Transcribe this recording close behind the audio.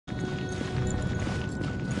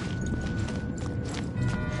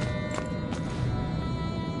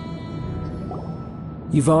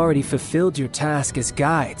You've already fulfilled your task as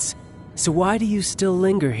guides, so why do you still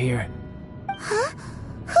linger here? Huh?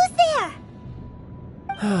 Who's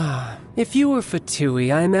there? If you were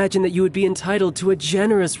Fatui, I imagine that you would be entitled to a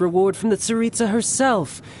generous reward from the Tsaritsa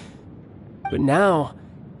herself. But now,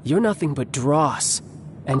 you're nothing but dross,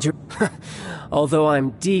 and you're... Although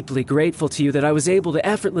I'm deeply grateful to you that I was able to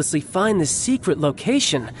effortlessly find this secret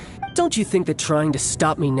location, don't you think that trying to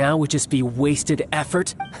stop me now would just be wasted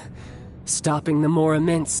effort? Stopping the more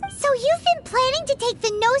immense... So you've been planning to take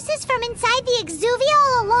the Gnosis from inside the Exuvia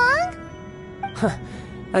all along?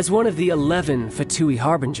 As one of the 11 Fatui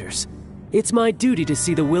Harbingers, it's my duty to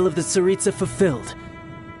see the will of the Tsaritsa fulfilled.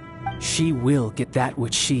 She will get that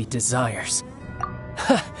which she desires.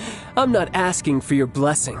 I'm not asking for your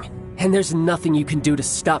blessing, and there's nothing you can do to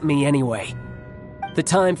stop me anyway. The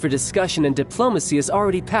time for discussion and diplomacy has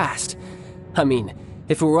already passed. I mean,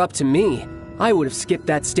 if it were up to me, I would have skipped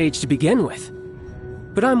that stage to begin with.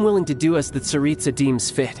 But I'm willing to do as the Tsaritsa deems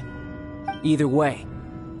fit. Either way,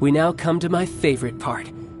 we now come to my favorite part.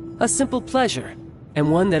 A simple pleasure,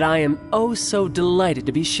 and one that I am oh so delighted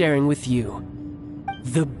to be sharing with you.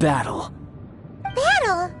 The battle.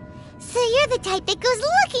 Battle? So you're the type that goes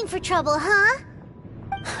looking for trouble, huh?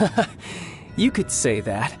 You could say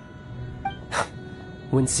that.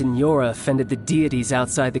 When Signora offended the deities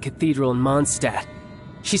outside the cathedral in Mondstadt,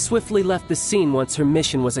 she swiftly left the scene once her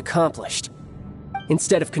mission was accomplished.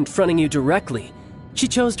 Instead of confronting you directly, she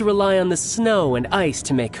chose to rely on the snow and ice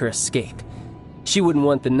to make her escape. She wouldn't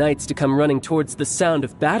want the knights to come running towards the sound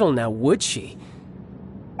of battle now, would she?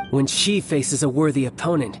 When she faces a worthy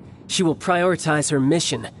opponent, she will prioritize her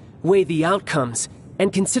mission, weigh the outcomes,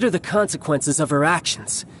 and consider the consequences of her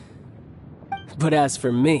actions. But as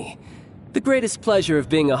for me, the greatest pleasure of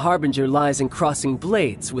being a Harbinger lies in crossing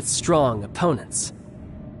blades with strong opponents.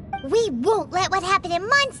 We won't let what happened in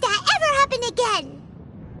Mondstadt ever happen again!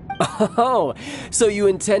 Oh, so you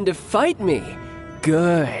intend to fight me?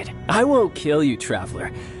 Good. I won't kill you,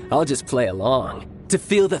 Traveler. I'll just play along, to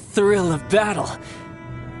feel the thrill of battle.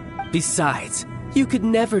 Besides, you could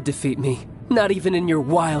never defeat me, not even in your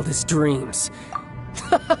wildest dreams.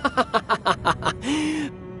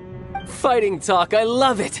 Fighting talk, I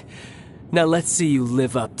love it! Now let's see you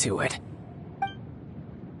live up to it.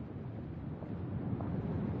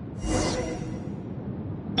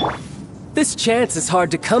 This chance is hard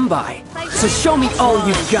to come by, so show me all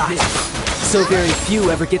you've got! So very few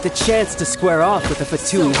ever get the chance to square off with a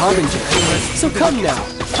Fatui Harbinger. So come now,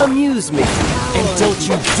 amuse me, and don't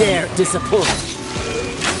you dare disappoint!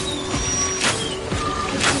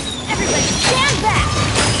 Everybody stand back!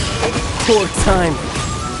 Poor time.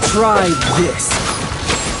 Try this.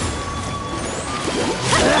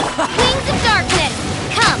 Wings of darkness!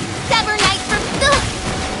 Come, sever night from...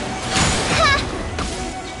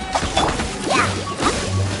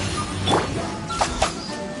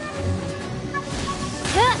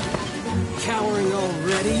 Cowering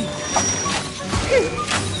already?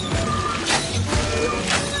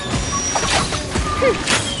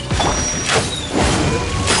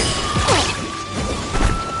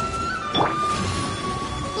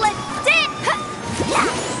 Let's dance!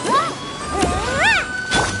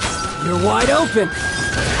 You're wide open!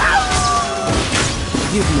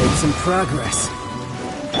 You've made some progress.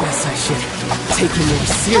 Guess I should take you more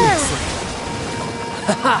seriously.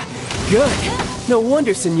 Haha, good! No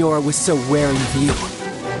wonder Signora was so wary of you.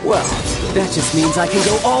 Well, that just means I can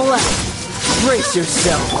go all out. Brace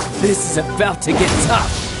yourself. This is about to get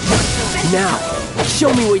tough. Now,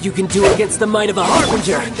 show me what you can do against the might of a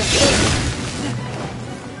Harbinger.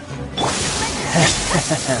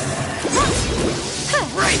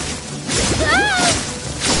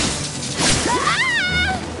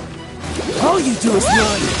 All you do is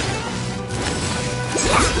run.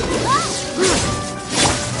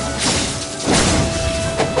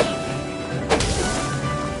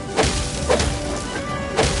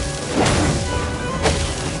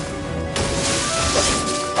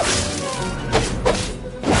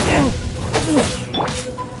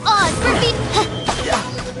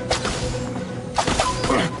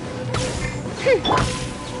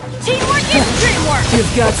 Teamwork is dreamwork!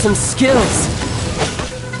 You've got some skills.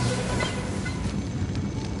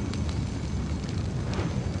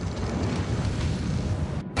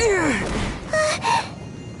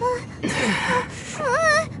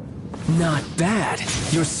 Not bad.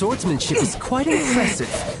 Your swordsmanship is quite impressive.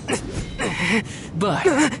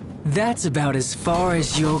 But that's about as far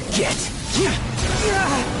as you'll get.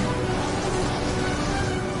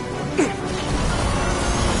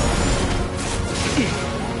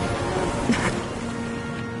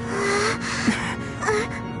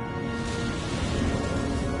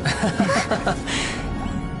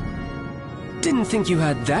 think you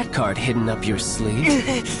had that card hidden up your sleeve.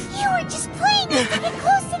 You were just playing it to get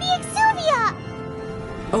close to the Exuvia!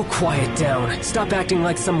 Oh, quiet down. Stop acting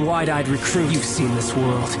like some wide-eyed recruit. You've seen this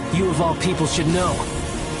world. You of all people should know.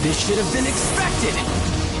 This should have been expected!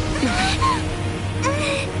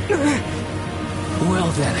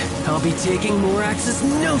 Well then, I'll be taking Morax's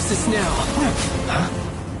Gnosis now! Huh?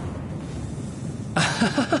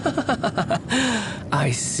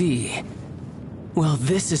 I see. Well,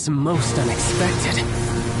 this is most unexpected.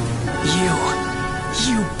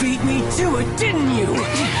 You beat me to it, didn't you?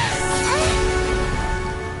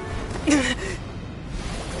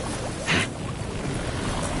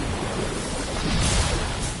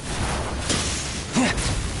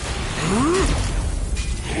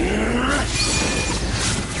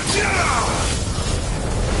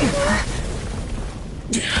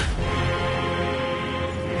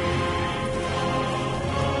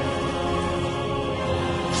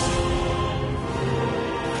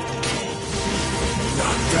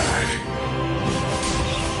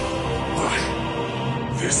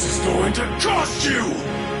 This is going to cost you!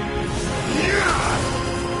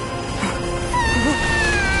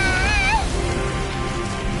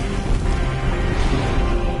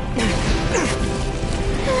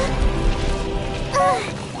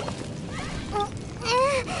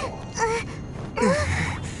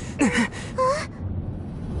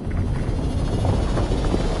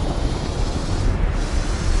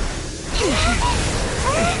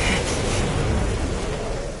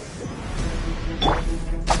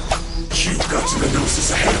 You got to the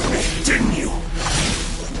Gnosis ahead of me, didn't you?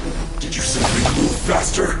 Did you simply move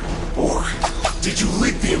faster? Or did you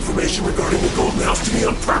leak the information regarding the Golden House to me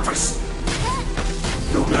on purpose?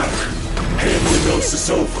 No matter. Hand the Gnosis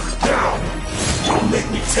over, now! Don't make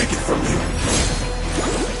me take it from you!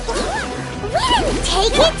 We didn't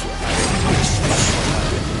take it!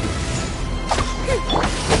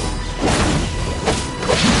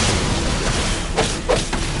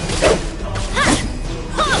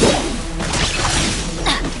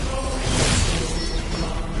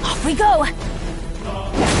 Off we go!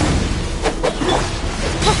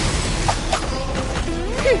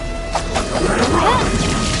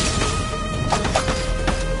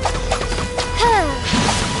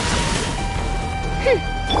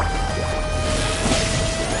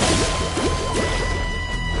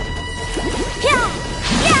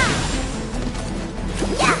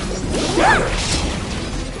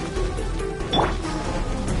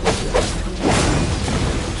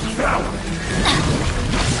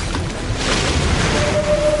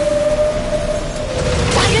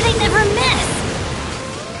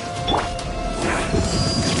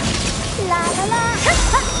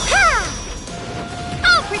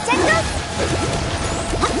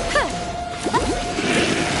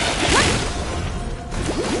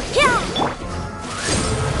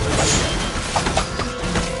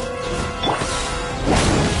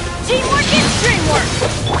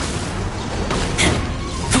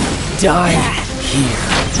 Die here.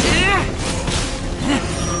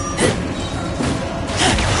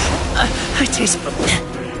 I taste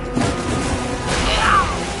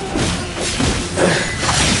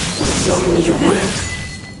So you win.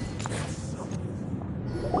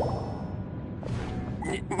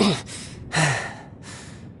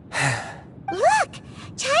 Look!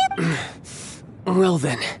 Well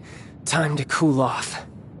then, time to cool off.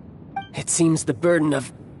 It seems the burden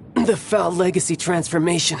of the foul legacy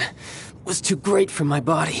transformation was too great for my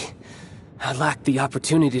body. I lacked the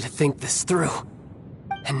opportunity to think this through.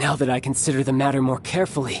 And now that I consider the matter more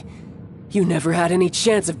carefully, you never had any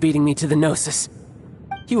chance of beating me to the Gnosis.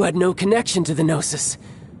 You had no connection to the Gnosis,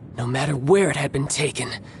 no matter where it had been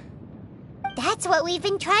taken. That's what we've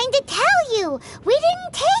been trying to tell you! We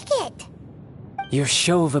didn't take it! Your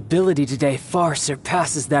show of ability today far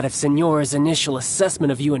surpasses that of Signora's initial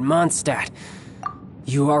assessment of you in Mondstadt.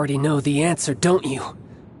 You already know the answer, don't you?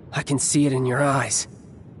 I can see it in your eyes.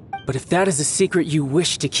 But if that is a secret you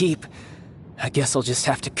wish to keep, I guess I'll just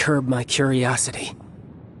have to curb my curiosity.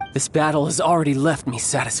 This battle has already left me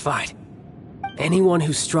satisfied. Anyone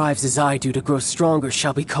who strives as I do to grow stronger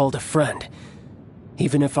shall be called a friend,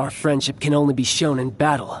 even if our friendship can only be shown in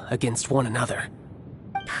battle against one another.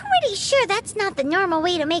 Pretty sure that's not the normal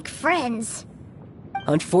way to make friends.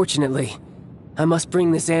 Unfortunately, I must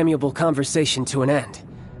bring this amiable conversation to an end.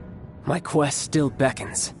 My quest still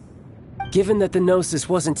beckons. Given that the Gnosis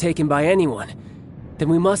wasn't taken by anyone, then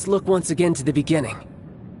we must look once again to the beginning.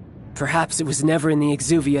 Perhaps it was never in the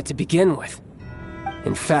Exuvia to begin with.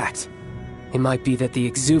 In fact, it might be that the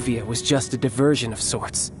Exuvia was just a diversion of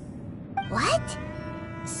sorts. What?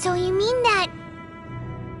 So you mean that...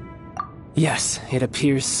 Yes, it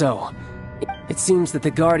appears so. It seems that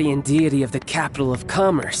the guardian deity of the capital of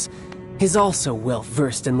commerce is also well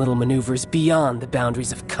versed in little maneuvers beyond the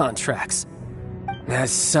boundaries of contracts.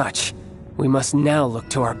 As such, we must now look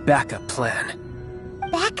to our backup plan.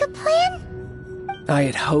 Backup plan? I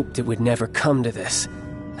had hoped it would never come to this.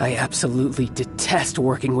 I absolutely detest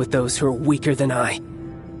working with those who are weaker than I.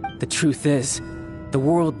 The truth is, the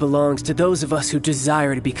world belongs to those of us who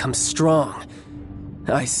desire to become strong.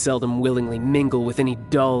 I seldom willingly mingle with any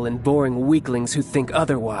dull and boring weaklings who think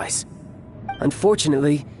otherwise.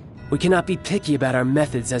 Unfortunately, we cannot be picky about our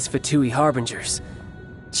methods as Fatui Harbingers.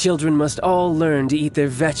 Children must all learn to eat their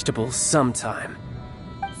vegetables sometime.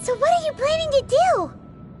 So what are you planning to do?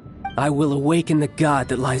 I will awaken the god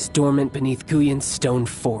that lies dormant beneath Guyon's stone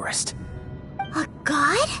forest. A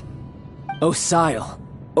god? Osial,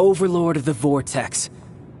 overlord of the Vortex,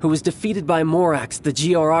 who was defeated by Morax, the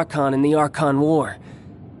Geo-Archon in the Archon War,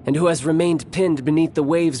 and who has remained pinned beneath the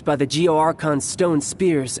waves by the Geo-Archon's stone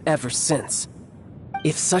spears ever since.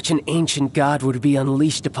 If such an ancient god were to be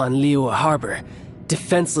unleashed upon Liyue Harbor,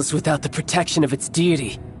 defenseless without the protection of its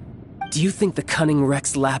deity, do you think the cunning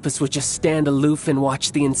Rex Lapis would just stand aloof and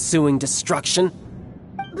watch the ensuing destruction?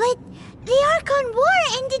 But the Archon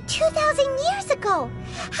War ended 2,000 years ago.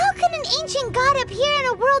 How can an ancient god appear in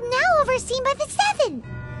a world now overseen by the Seven?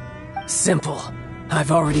 Simple. I've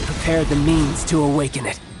already prepared the means to awaken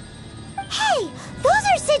it. Hey, those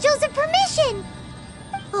are sigils of permission!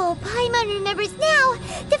 Oh, Paimon remembers now.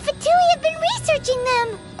 The Fatui have been researching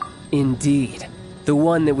them. Indeed. The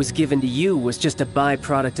one that was given to you was just a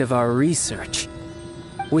byproduct of our research.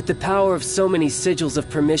 With the power of so many sigils of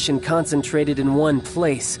permission concentrated in one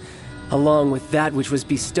place, along with that which was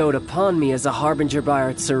bestowed upon me as a harbinger by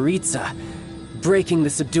our Tsaritsa, breaking the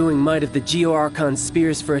subduing might of the Geo-Archon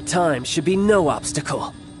spears for a time should be no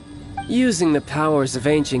obstacle. Using the powers of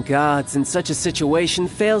ancient gods in such a situation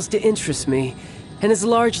fails to interest me, and is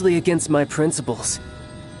largely against my principles.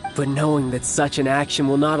 But knowing that such an action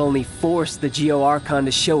will not only force the Geo-Archon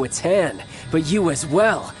to show its hand, but you as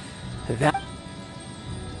well, that...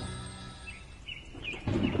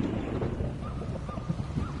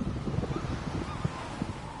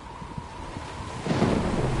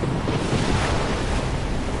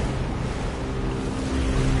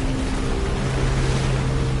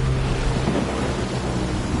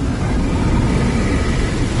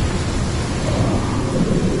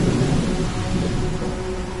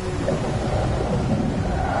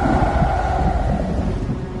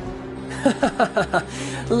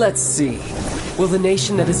 Let's see. Will the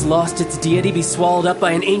nation that has lost its deity be swallowed up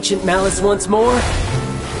by an ancient malice once more?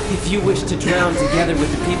 If you wish to drown together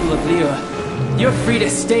with the people of Liyue, you're free to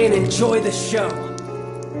stay and enjoy the show.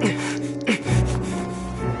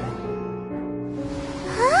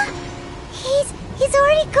 Huh? He's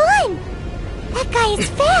already gone. That guy is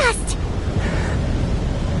fast.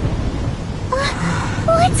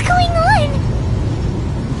 What's going on?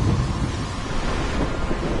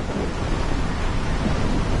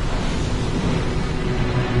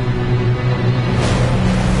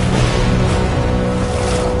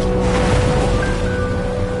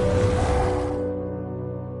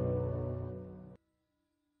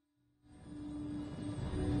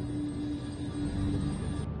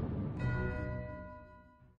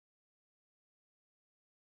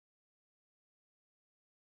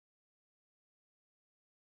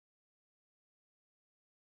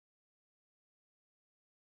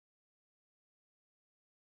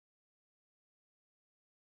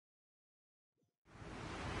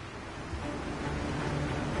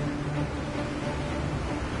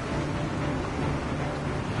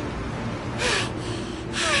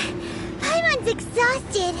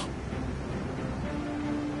 Exhausted.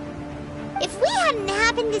 If we hadn't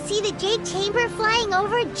happened to see the Jade Chamber flying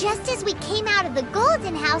over just as we came out of the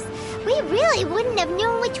Golden House, we really wouldn't have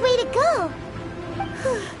known which way to go.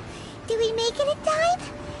 Did we make it in time?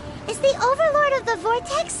 Is the Overlord of the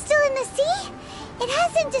Vortex still in the sea? It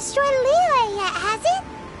hasn't destroyed Liyue yet, has it?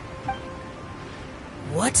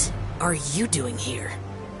 What are you doing here?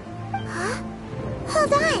 Huh?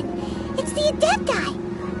 Hold on. It's the Adept guy.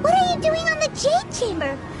 What are you doing on the Jade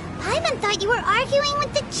Chamber? Paimon thought you were arguing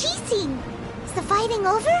with the Chising. Is the fighting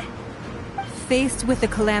over? Faced with a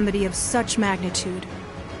calamity of such magnitude,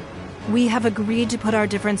 we have agreed to put our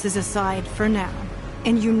differences aside for now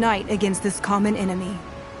and unite against this common enemy.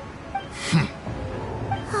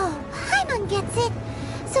 Oh, Paimon gets it.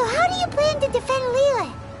 So how do you plan to defend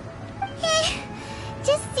Liyue?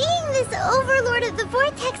 Just seeing this Overlord of the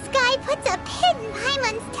Vortex guy puts a pit in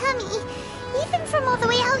Paimon's tummy. Even from all the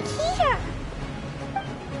way out here.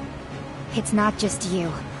 It's not just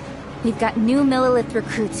you. We've got new Millilith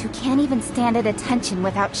recruits who can't even stand at attention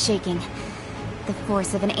without shaking. The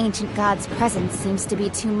force of an ancient god's presence seems to be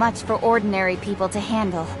too much for ordinary people to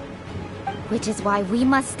handle. Which is why we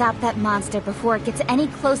must stop that monster before it gets any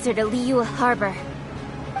closer to Liyue Harbor.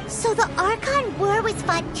 So the Archon War was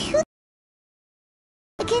fought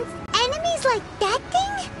against enemies like that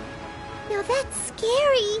thing? Now that's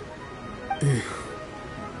scary.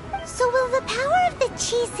 So will the power of the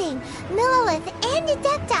Chising, Millelith, and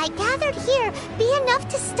Adepti gathered here be enough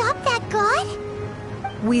to stop that god?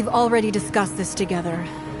 We've already discussed this together,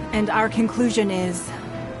 and our conclusion is...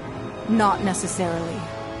 not necessarily.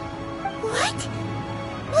 What?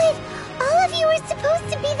 But all of you were supposed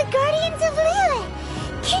to be the Guardians of Liyue.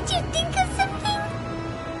 Can't you think of something?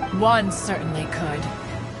 One certainly could.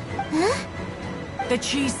 Huh? The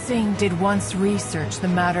Chising did once research the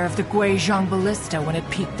matter of the Guizhong Ballista when it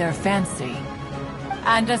piqued their fancy.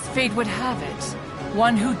 And as fate would have it,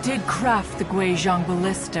 one who did craft the Guizhong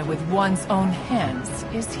Ballista with one's own hands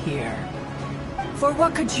is here. For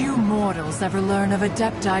what could you mortals ever learn of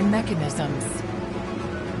Adepti mechanisms?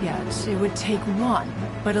 Yet it would take one,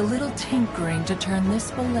 but a little tinkering to turn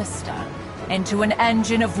this ballista into an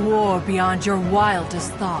engine of war beyond your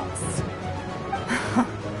wildest thoughts.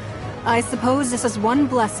 I suppose this is one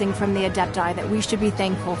blessing from the Adepti that we should be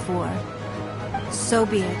thankful for. So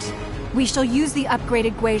be it. We shall use the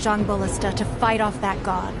upgraded Guizhong Ballista to fight off that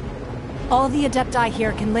god. All the Adepti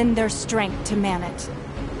here can lend their strength to man it.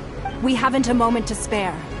 We haven't a moment to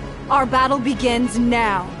spare. Our battle begins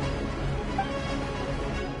now.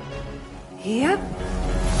 Yep.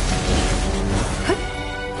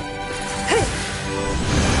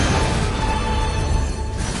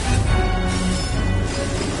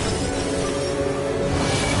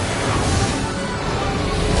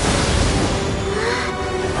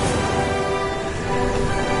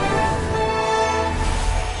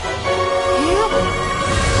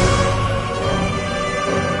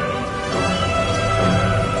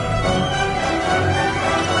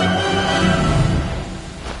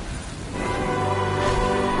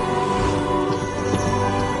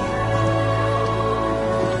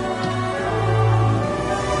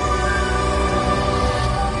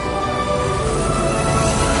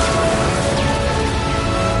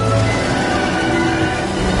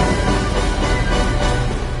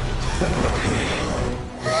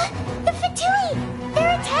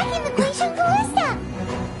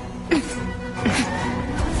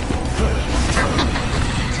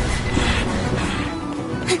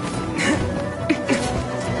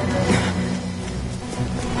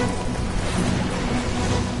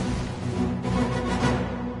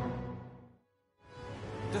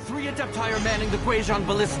 Guizhong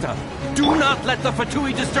Ballista. Do not let the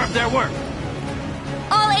Fatui disturb their work!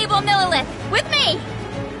 All able Millelith, with me!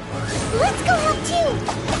 Let's go help too!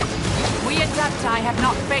 We Adepti have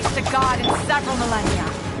not faced a god in several millennia.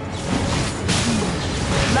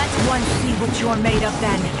 Let one see what you are made of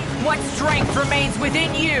then. What strength remains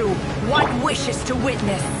within you? What wishes to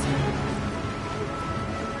witness?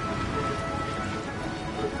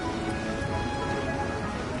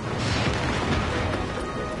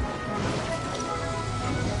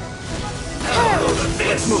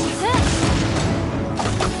 Let's move!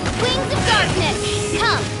 Wings of darkness!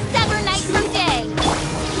 Come, sever night from day!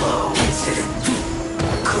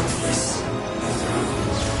 Goodness!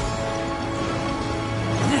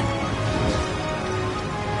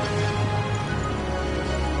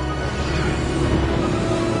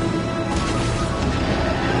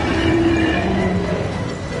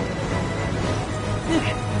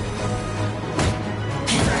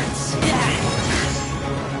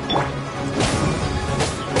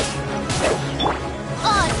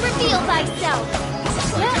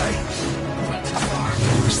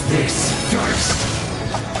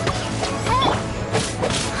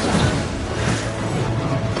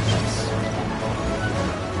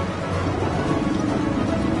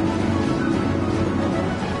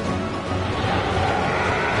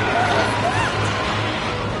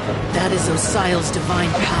 That is Osial's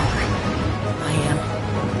divine power. I am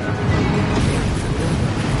very familiar.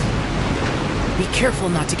 Be careful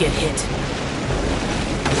not to get hit.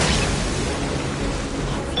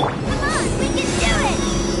 Come on, we can do it!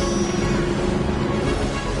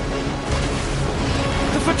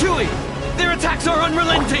 The Fatui! Their attacks are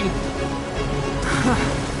unrelenting!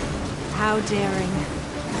 How daring.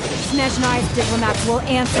 Snezhnai's diplomats will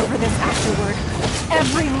answer for this afterward.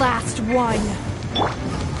 Every last one.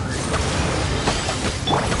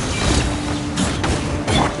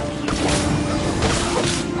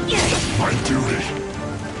 My duty.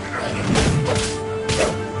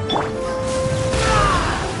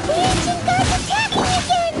 The ancient god's attacking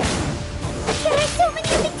again! There are so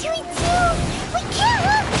many between too! We can't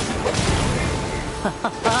look!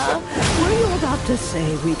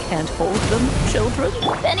 we can't hold them, children?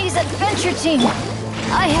 Benny's adventure team,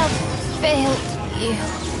 I have failed you.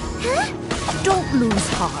 Huh? Don't lose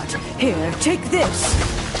heart. Here, take this.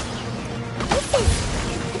 This is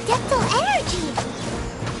adeptal energy.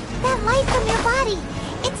 That light from your body,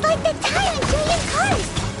 it's like the time in Julian cars.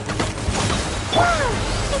 Wow,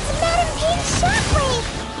 it's Madame Pain's shockwave.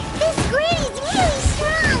 This grid is really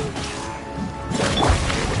strong.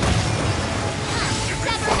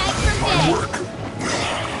 Sever night from day. Work.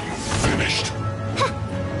 Finished.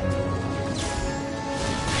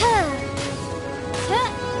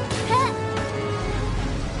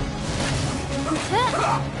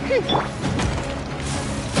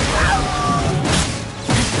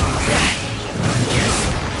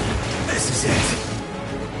 This is it.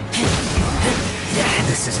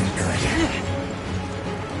 This isn't good.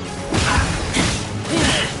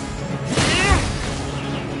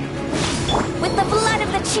 With the blood of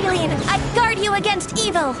the Chilean, I guard you against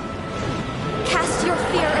evil. Cast your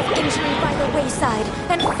fear of injury by the wayside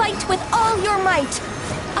and fight with all your might.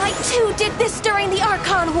 I too did this during the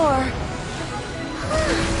Archon War.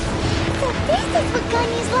 So this is what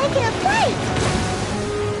Ganyu's like in a fight.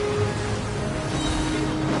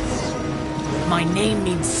 My name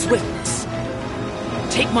means swiftness.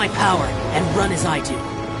 Take my power and run as I do.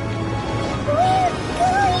 We're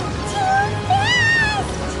going too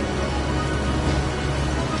fast!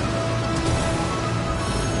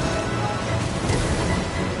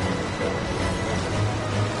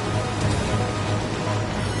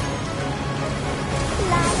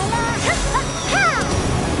 La la la! Ha ha ha!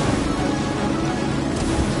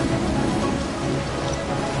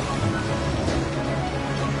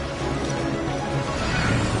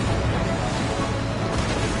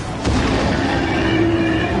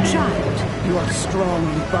 Child, you are strong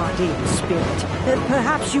in body and spirit.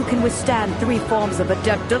 Perhaps you can withstand 3 forms of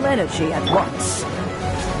adeptal energy at once.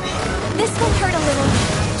 This will hurt a little.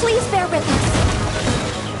 Please bear with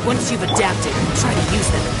us. Once you've adapted, try to use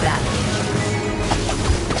them in battle.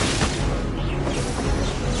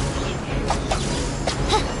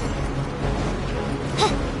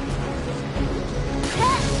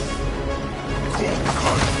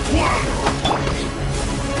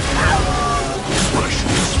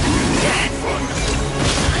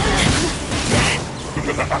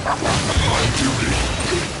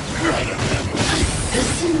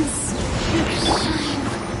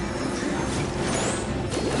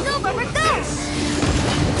 Go, Bubba, go!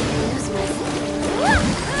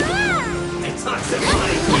 It's not simple.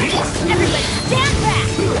 Everybody stand back!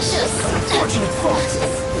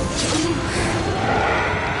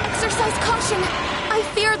 Exercise caution. I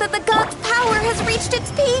fear that the god's power has reached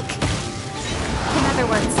its peak. In other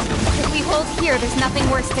words, if we hold here, there's nothing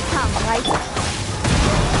worse to come, right?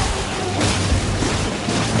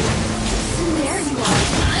 There you are.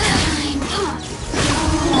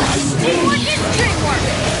 Teamwork is dreamwork!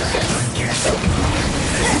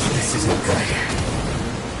 This isn't good.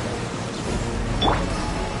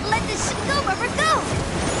 Let this ship go, Bubba, go!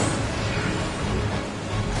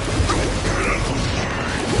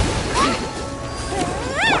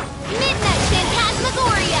 Midnight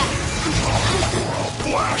Phantasmagoria!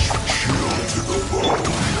 Flash chill to the bone.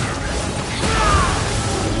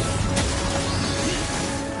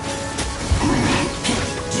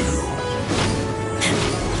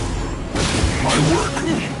 My work.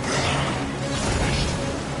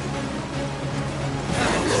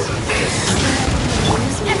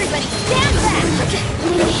 Everybody stand back!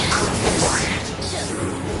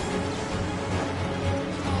 Shadow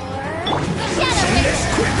Witch!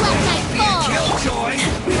 Let night fall! Killjoy!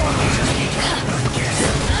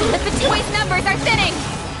 The Fatoui's numbers are thinning!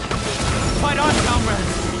 Fight on,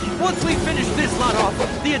 comrades! Once we finish this lot off,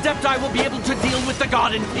 the Adepti will be able to deal with the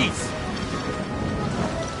god in peace!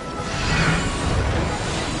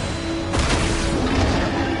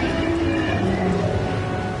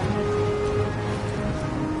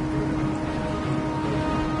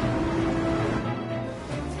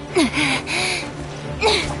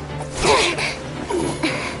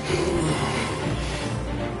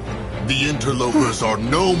 The interlopers are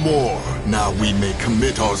no more. Now we may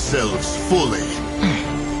commit ourselves fully.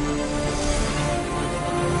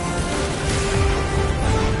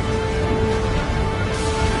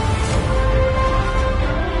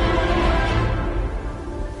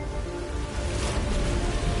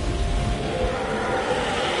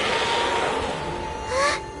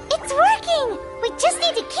 It's working! We just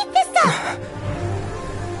need to keep this up!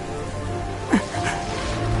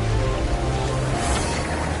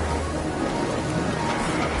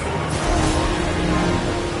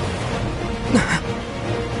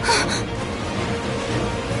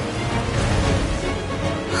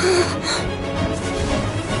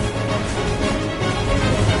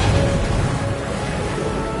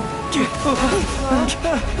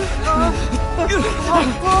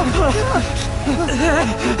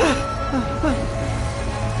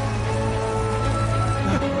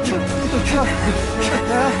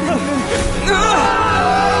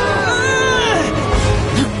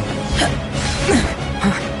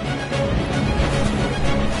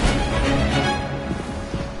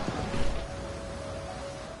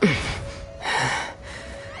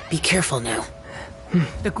 Be careful now.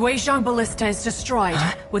 The Guizhong Ballista is destroyed.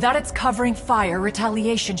 Without its covering fire,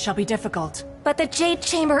 retaliation shall be difficult. But the Jade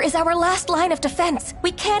Chamber is our last line of defense.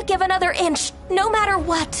 We can't give another inch, no matter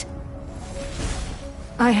what.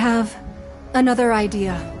 I have another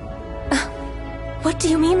idea. What do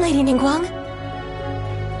you mean, Lady Ningguang?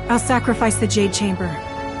 I'll sacrifice the Jade Chamber.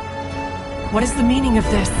 What is the meaning of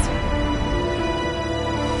this?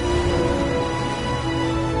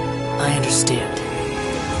 I understand.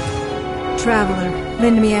 Traveler,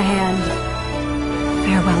 lend me a hand.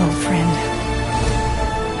 Farewell, old friend.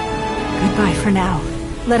 Goodbye for now.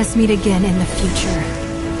 Let us meet again in the future.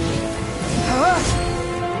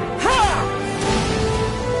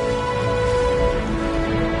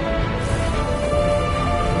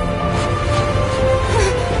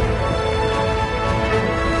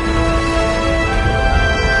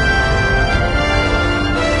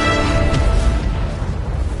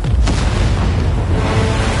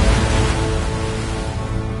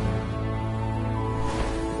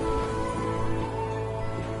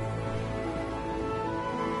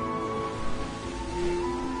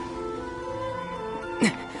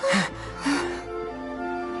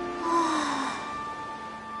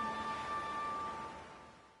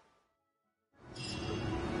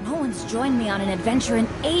 No one's joined me on an adventure in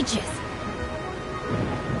ages.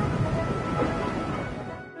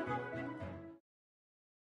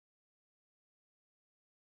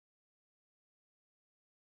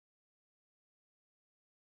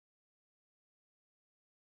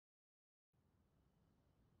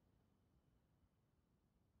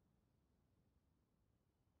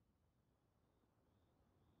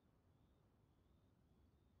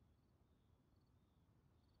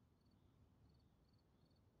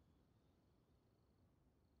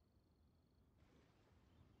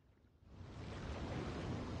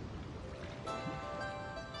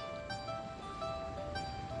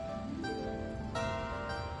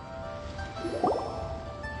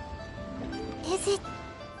 Is it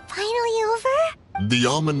finally over? The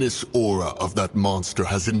ominous aura of that monster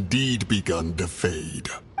has indeed begun to fade.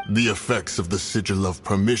 The effects of the Sigil of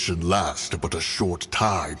Permission last but a short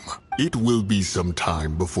time. It will be some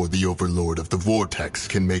time before the Overlord of the Vortex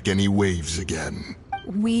can make any waves again.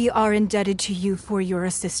 We are indebted to you for your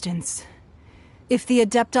assistance. If the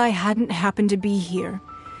Adepti hadn't happened to be here,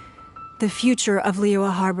 the future of Liyue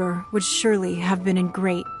Harbor would surely have been in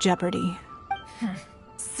great jeopardy.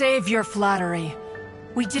 Save your flattery.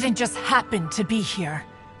 We didn't just happen to be here.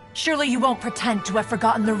 Surely you won't pretend to have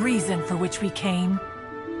forgotten the reason for which we came.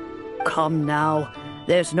 Come now.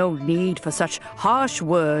 There's no need for such harsh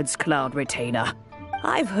words, Cloud Retainer.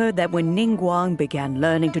 I've heard that when Ningguang began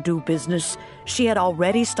learning to do business, she had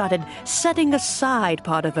already started setting aside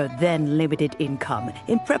part of her then limited income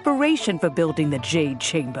in preparation for building the Jade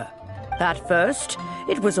Chamber. At first,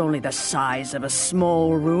 it was only the size of a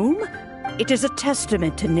small room. It is a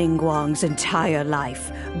testament to Ningguang's entire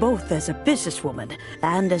life, both as a businesswoman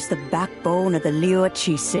and as the backbone of the Liyue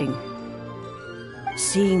Qixing.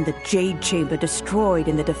 Seeing the Jade Chamber destroyed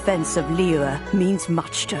in the defense of Liyue means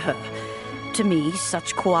much to her. To me,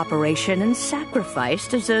 such cooperation and sacrifice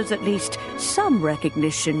deserves at least some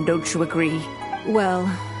recognition, don't you agree? Well,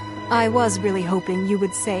 I was really hoping you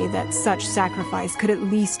would say that such sacrifice could at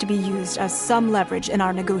least be used as some leverage in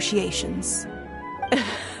our negotiations.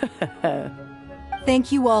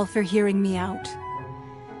 Thank you all for hearing me out.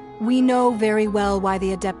 We know very well why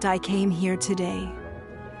the Adepti came here today.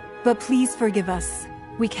 But please forgive us.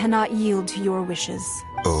 We cannot yield to your wishes.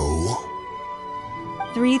 Oh?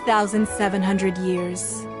 3,700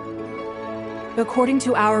 years. According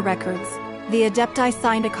to our records, the Adepti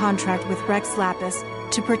signed a contract with Rex Lapis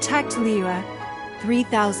to protect Liyue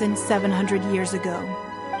 3,700 years ago.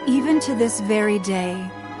 Even to this very day,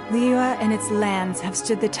 Liyue and its lands have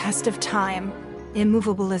stood the test of time,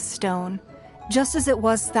 immovable as stone, just as it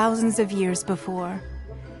was thousands of years before.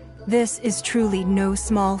 This is truly no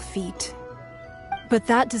small feat. But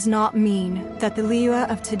that does not mean that the Liyue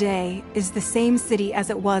of today is the same city as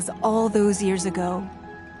it was all those years ago.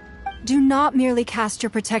 Do not merely cast your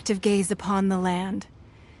protective gaze upon the land.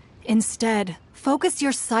 Instead, focus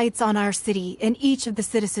your sights on our city and each of the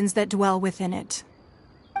citizens that dwell within it.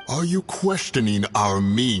 Are you questioning our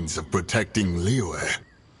means of protecting Liyue?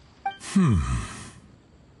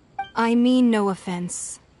 I mean no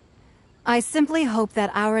offense. I simply hope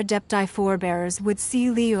that our Adepti forebears would see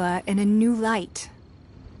Liyue in a new light.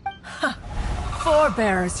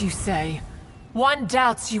 Forebearers, you say? One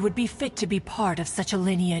doubts you would be fit to be part of such a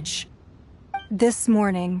lineage. This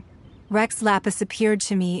morning, Rex Lapis appeared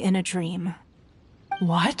to me in a dream.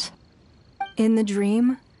 What? In the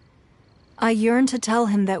dream, I yearned to tell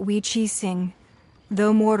him that we Qixing,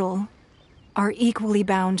 though mortal, are equally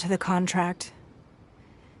bound to the contract.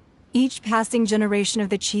 Each passing generation of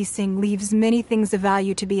the Qixing leaves many things of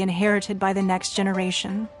value to be inherited by the next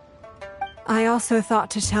generation. I also thought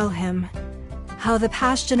to tell him how the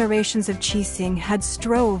past generations of Qixing had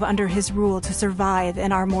strove under his rule to survive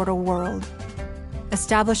in our mortal world,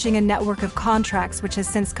 establishing a network of contracts which has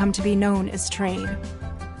since come to be known as trade.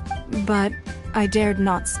 But I dared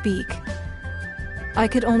not speak. I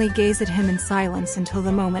could only gaze at him in silence until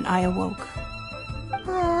the moment I awoke.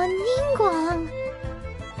 Oh, Ningguang.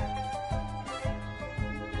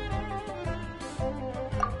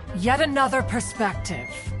 Yet another perspective.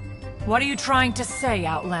 What are you trying to say,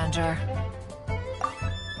 Outlander?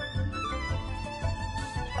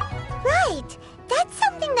 Right! That's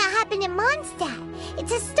something that happened in Mondstadt.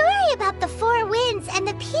 It's a story about the Four Winds and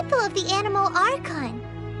the people of the Animal Archon.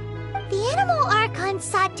 The Animal Archon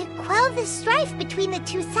sought to quell the strife between the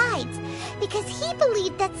two sides, because he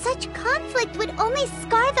believed that such conflict would only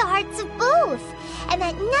scar the hearts of both, and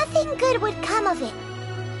that nothing good would come of it.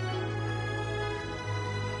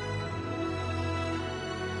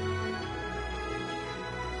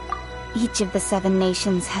 Each of the 7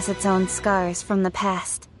 nations has its own scars from the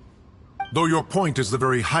past. Though your point is the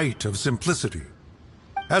very height of simplicity.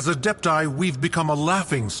 As Adepti, we've become a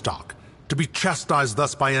laughingstock, to be chastised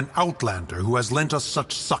thus by an outlander who has lent us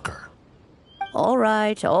such succor. All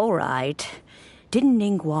right, all right. Didn't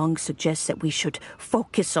Ningguang suggest that we should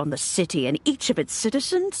focus on the city and each of its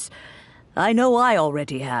citizens? I know I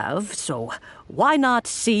already have, so why not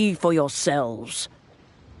see for yourselves?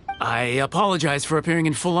 I apologize for appearing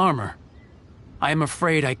in full armor. I am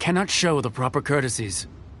afraid I cannot show the proper courtesies.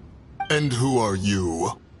 And who are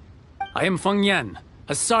you? I am Feng Yan,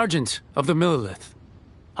 a sergeant of the Millelith.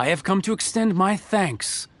 I have come to extend my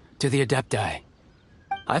thanks to the Adepti.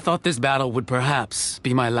 I thought this battle would perhaps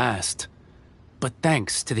be my last. But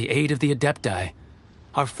thanks to the aid of the Adepti,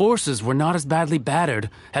 our forces were not as badly battered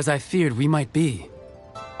as I feared we might be.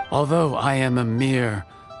 Although I am a mere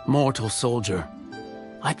mortal soldier,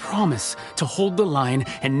 I promise to hold the line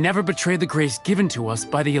and never betray the grace given to us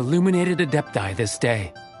by the illuminated Adepti this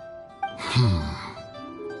day. Huh?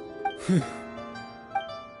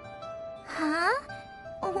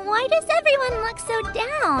 Why does everyone look so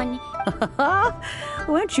down?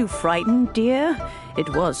 Weren't you frightened, dear? It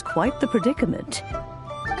was quite the predicament.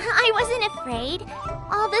 I wasn't afraid.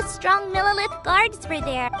 All the strong Millelith guards were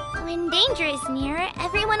there. When danger is near,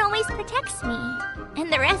 everyone always protects me.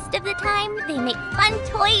 And the rest of the time, they make fun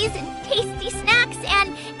toys and tasty snacks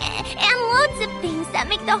and loads of things that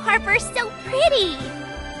make the harbor so pretty.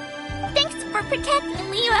 Thanks for protecting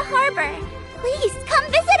Liyue Harbor. Please come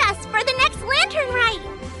visit us for the next lantern rite.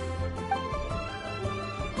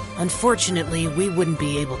 Unfortunately, we wouldn't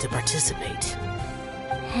be able to participate.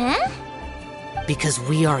 Huh? Because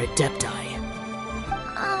we are Adepti.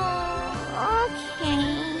 Oh, okay.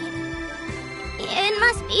 It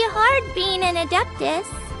must be hard being an Adeptus.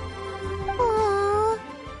 Oh.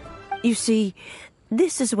 You see,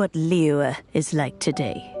 this is what Liyue is like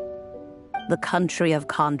today. The country of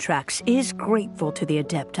contracts is grateful to the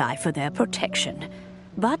Adepti for their protection,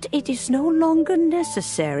 but it is no longer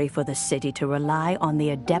necessary for the city to rely on the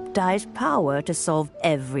Adepti's power to solve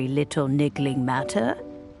every little niggling matter.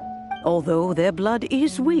 Although their blood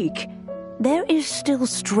is weak, there is still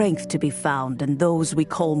strength to be found in those we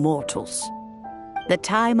call mortals. The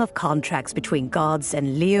time of contracts between gods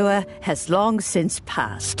and Liyue has long since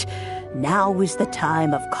passed. Now is the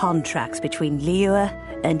time of contracts between Liyue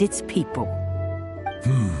and its people.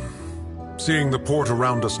 Seeing the port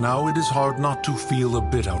around us now, it is hard not to feel a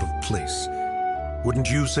bit out of place. Wouldn't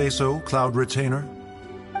you say so, Cloud Retainer?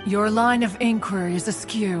 Your line of inquiry is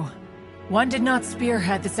askew. One did not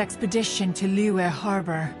spearhead this expedition to Liyue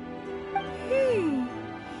Harbor.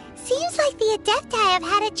 Seems like the Adepti have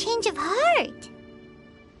had a change of heart.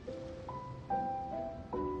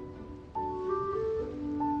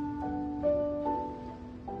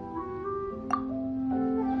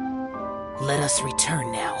 Let us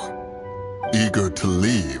return now. Eager to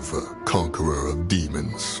leave, Conqueror of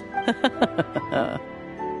Demons.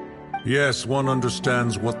 Yes, one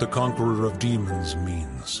understands what the Conqueror of Demons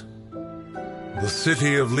means. The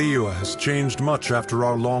city of Liyue has changed much after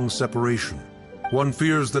our long separation. One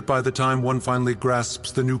fears that by the time one finally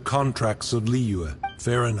grasps the new contracts of Liyue,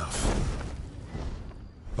 fair enough.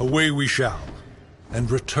 Away we shall,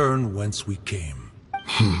 and return whence we came.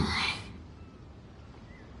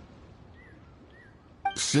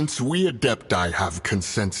 Since we Adepti have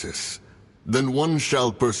consensus, then one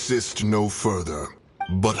shall persist no further.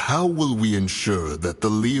 But how will we ensure that the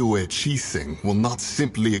Liyue Qixing will not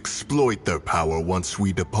simply exploit their power once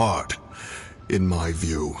we depart? In my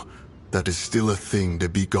view, that is still a thing to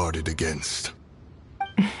be guarded against.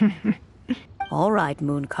 All right,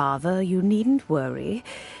 Mooncarver, you needn't worry.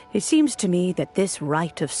 It seems to me that this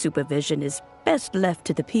right of supervision is best left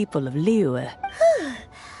to the people of Liyue.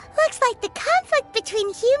 Looks like the conflict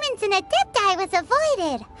between humans and Adepti was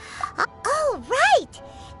avoided. Oh, right!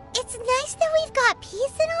 It's nice that we've got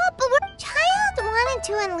peace and all, but our child wanted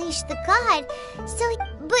to unleash the god,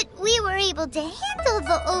 but we were able to handle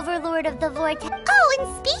the Overlord of the Vortex. Oh,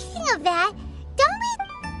 and speaking of that, don't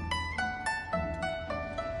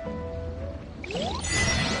we...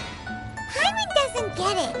 Hyman doesn't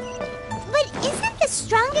get it. But isn't the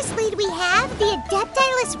strongest lead we have the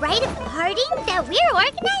Adepti-less rite of parting that we're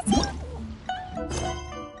organizing?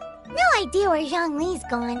 No idea where Zhongli's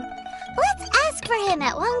gone. Let's ask for him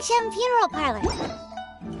at Wangshen Funeral Parlor.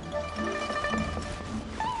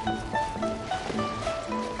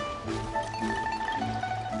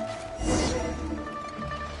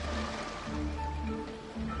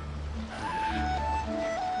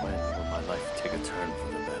 When will my life take a turn for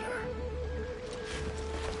the better?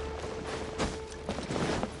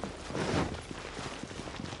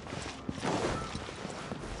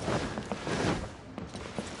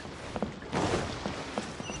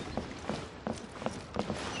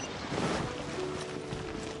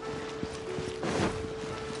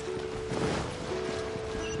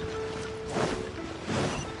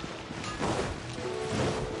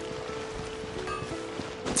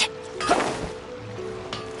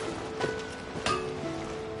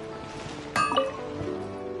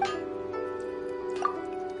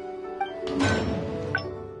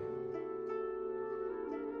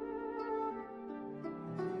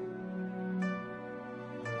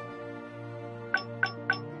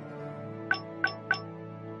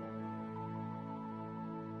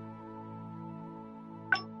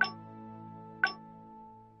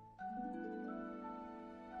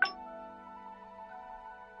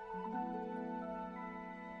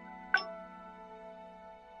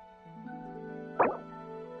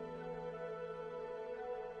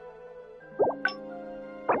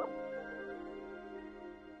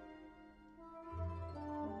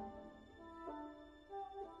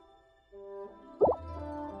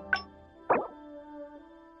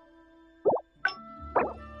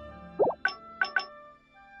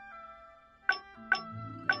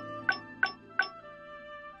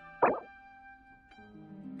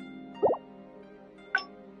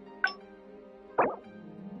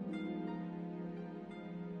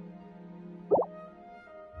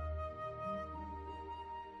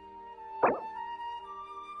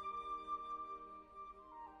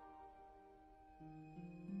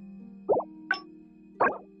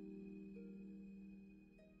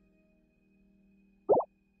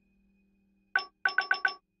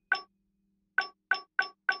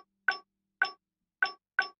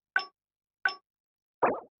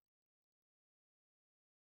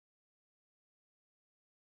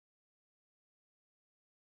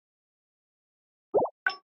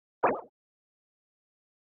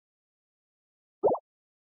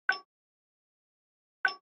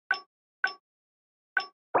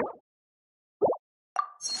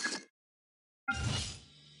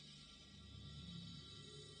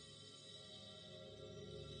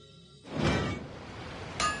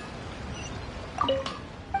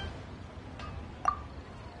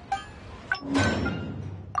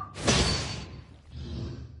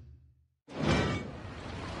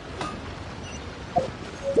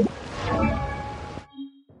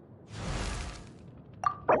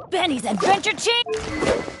 Benny's Adventure Chain!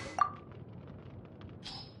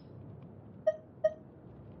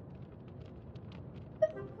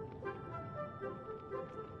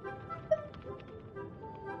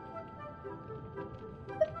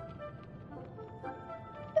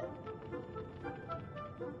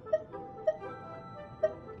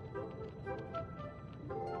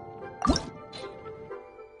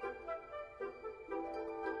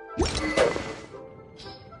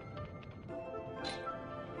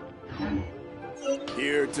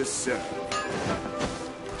 Here to serve.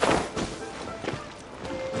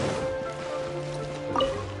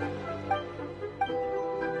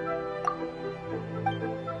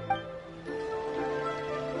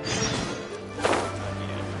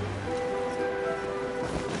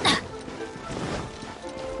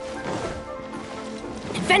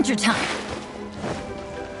 adventure time!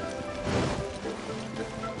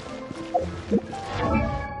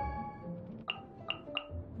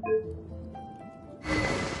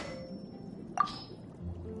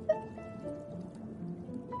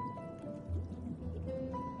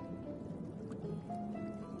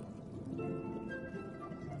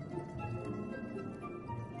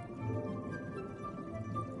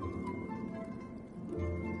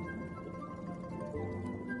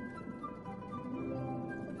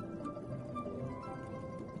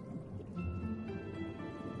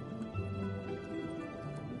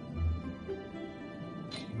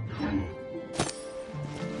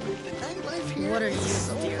 What are you doing?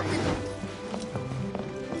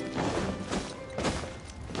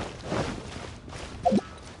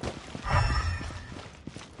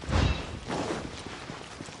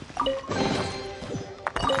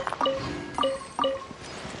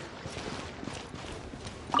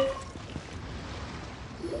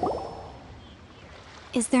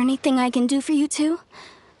 Is there anything I can do for you two?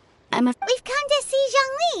 We've come to see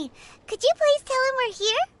Zhongli. Could you please tell him we're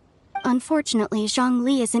here? Unfortunately,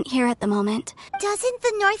 Zhongli isn't here at the moment. Doesn't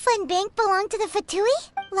the Northland Bank belong to the Fatui?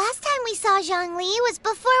 Last time we saw Zhongli was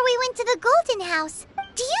before we went to the Golden House.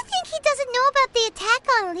 Do you think he doesn't know about the attack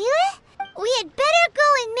on Liyue? We had better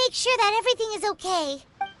go and make sure that everything is okay.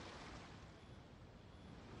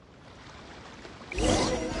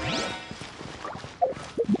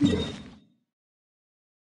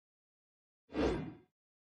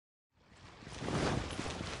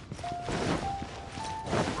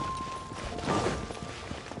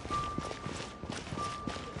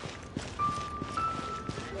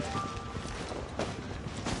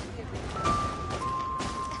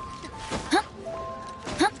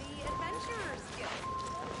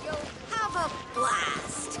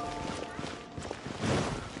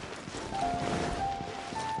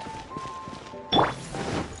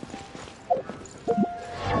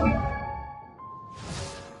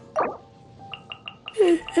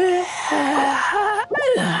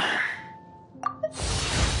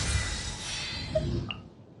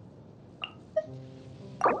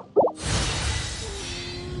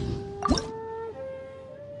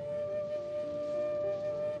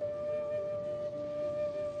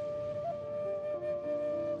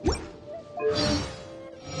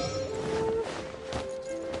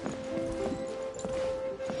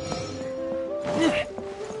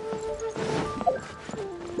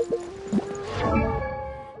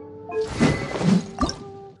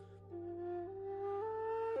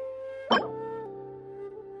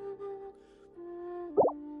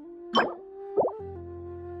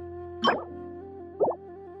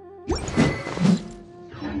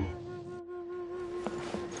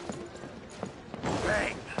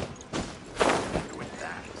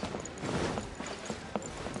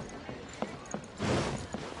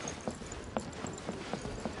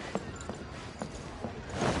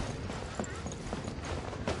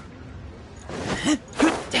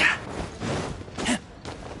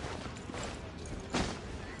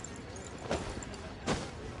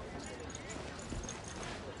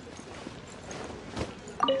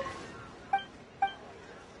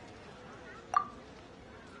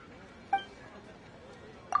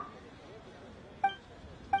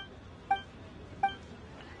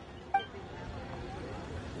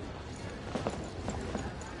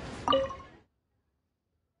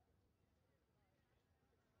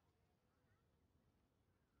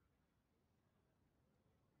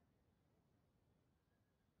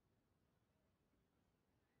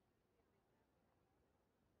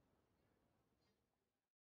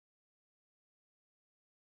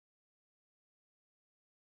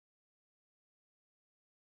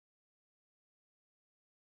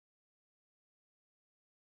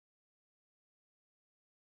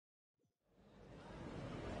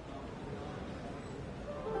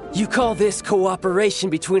 You call this cooperation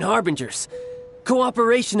between Harbingers?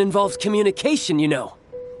 Cooperation involves communication, you know.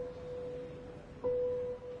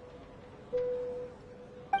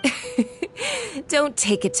 Don't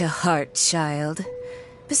take it to heart, child.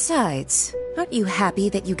 Besides, aren't you happy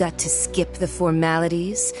that you got to skip the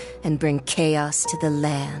formalities and bring chaos to the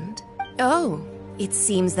land? Oh, it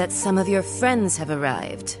seems that some of your friends have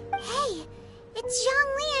arrived. Hey, it's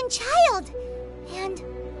Zhongli and Child. And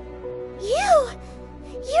you!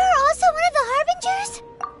 You're also one of the Harbingers?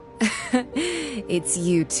 It's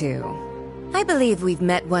you two. I believe we've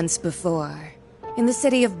met once before. In the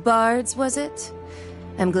city of Bards, was it?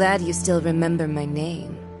 I'm glad you still remember my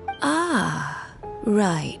name. Ah,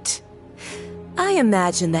 right. I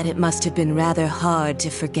imagine that it must have been rather hard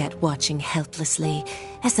to forget watching helplessly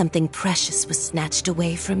as something precious was snatched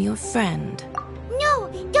away from your friend. No,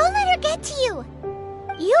 don't let her get to you!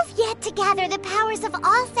 You've yet to gather the powers of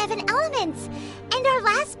all 7 elements, and our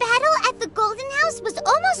last battle at the Golden House was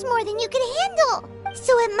almost more than you could handle.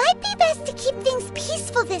 So it might be best to keep things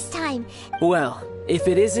peaceful this time. Well, if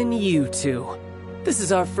it isn't you two. This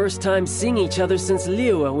is our first time seeing each other since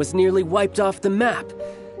Liyue was nearly wiped off the map.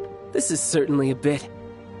 This is certainly a bit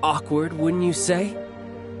awkward, wouldn't you say?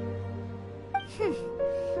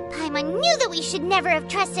 Paimon knew that we should never have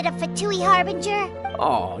trusted a Fatui Harbinger.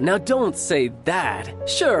 Oh, now don't say that.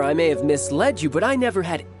 Sure, I may have misled you, but I never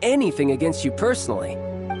had anything against you personally.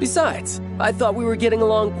 Besides, I thought we were getting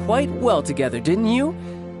along quite well together, didn't you?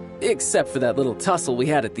 Except for that little tussle we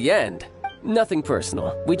had at the end. Nothing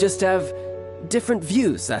personal. We just have different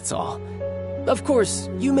views, that's all. Of course,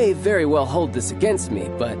 you may very well hold this against me,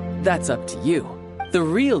 but that's up to you. The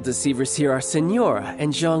real deceivers here are Senora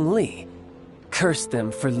and Zhongli. Curse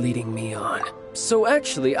them for leading me on. So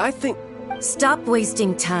actually, I think... Stop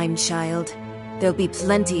wasting time, child. There'll be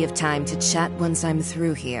plenty of time to chat once I'm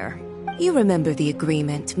through here. You remember the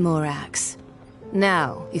agreement, Morax.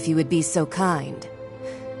 Now, if you would be so kind.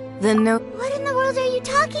 What in the world are you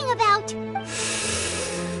talking about?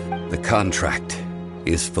 The contract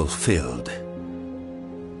is fulfilled.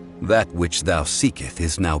 That which thou seeketh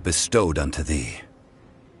is now bestowed unto thee.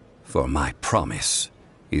 For my promise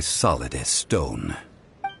is solid as stone.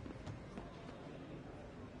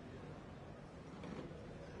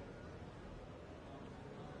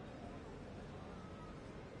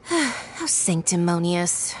 How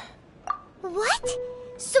sanctimonious. What?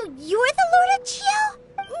 So you're the Lord of Chio?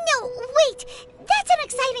 No, wait! That's an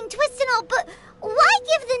exciting twist and all, but why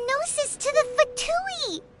give the Gnosis to the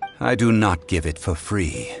Fatui? I do not give it for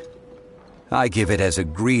free. I give it as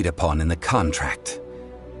agreed upon in the contract,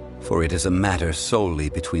 for it is a matter solely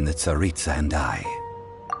between the Tsaritsa and I.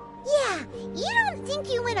 Yeah, you don't think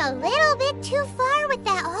you went a little bit too far with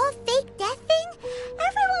that whole fake death thing?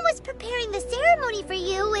 Everyone was preparing the ceremony for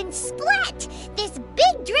you, and splat! This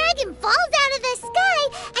big dragon falls out of the sky,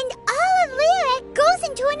 and all of Liyue goes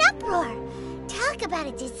into an uproar. Talk about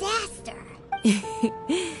a disaster.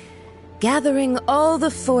 Gathering all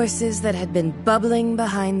the forces that had been bubbling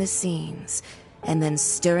behind the scenes, and then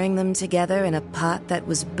stirring them together in a pot that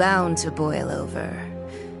was bound to boil over.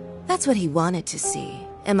 That's what he wanted to see,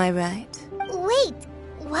 am I right? Wait,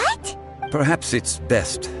 what? Perhaps it's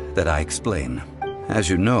best that I explain. As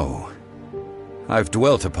you know, I've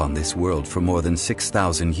dwelt upon this world for more than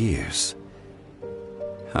 6,000 years.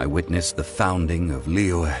 I witnessed the founding of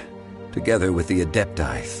Liyue, together with the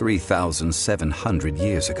Adepti 3,700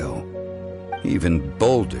 years ago. Even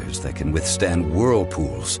boulders that can withstand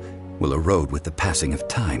whirlpools will erode with the passing of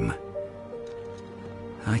time.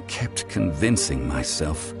 I kept convincing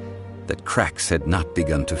myself that cracks had not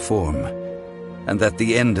begun to form, and that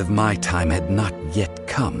the end of my time had not yet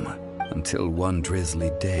come, until one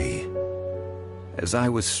drizzly day. As I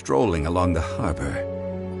was strolling along the harbor,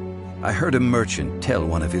 I heard a merchant tell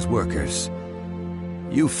one of his workers,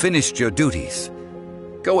 "You've finished your duties.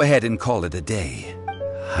 Go ahead and call it a day."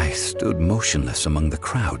 I stood motionless among the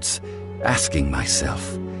crowds, asking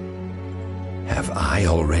myself, have I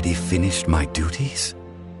already finished my duties?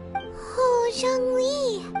 Oh,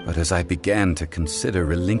 Zhongli. But as I began to consider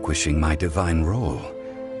relinquishing my divine role,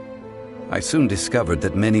 I soon discovered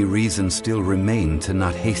that many reasons still remained to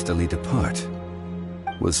not hastily depart.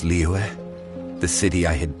 Was Liyue, the city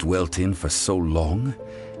I had dwelt in for so long,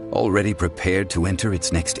 already prepared to enter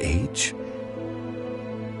its next age?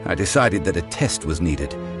 I decided that a test was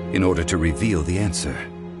needed in order to reveal the answer.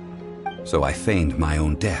 So I feigned my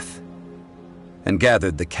own death, and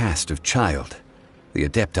gathered the cast of Child, the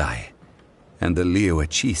Adepti, and the Liyue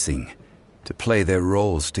Qixing to play their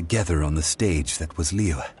roles together on the stage that was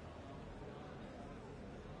Liyue.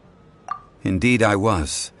 Indeed I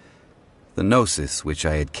was. The Gnosis, which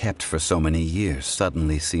I had kept for so many years,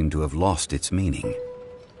 suddenly seemed to have lost its meaning.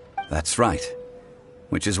 That's right.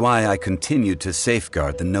 Which is why I continued to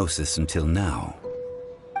safeguard the Gnosis until now.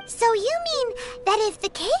 So you mean that if the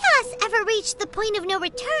chaos ever reached the point of no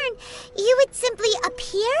return, you would simply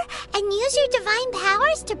appear and use your divine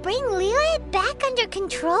powers to bring Liyue back under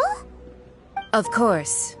control? Of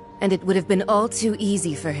course, and it would have been all too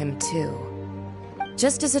easy for him too.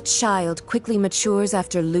 Just as a child quickly matures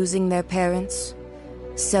after losing their parents,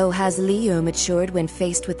 so has Liyue matured when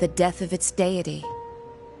faced with the death of its deity.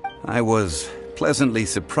 I was pleasantly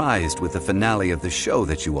surprised with the finale of the show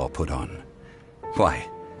that you all put on. Why,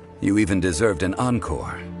 you even deserved an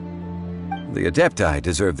encore. The Adepti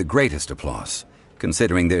deserve the greatest applause,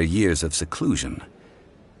 considering their years of seclusion.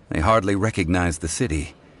 They hardly recognize the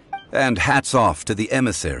city. And hats off to the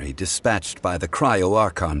emissary dispatched by the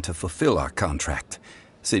Cryo-Archon to fulfill our contract,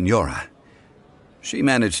 Senora. She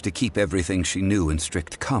managed to keep everything she knew in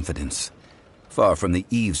strict confidence, far from the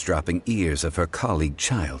eavesdropping ears of her colleague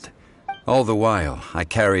child. All the while, I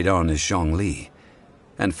carried on as Zhongli,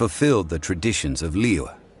 and fulfilled the traditions of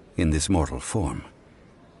Liyue in this mortal form.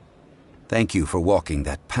 Thank you for walking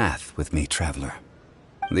that path with me, traveler.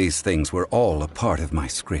 These things were all a part of my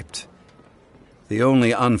script. The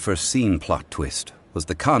only unforeseen plot twist was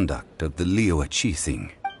the conduct of the Liyue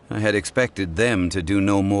Qixing. I had expected them to do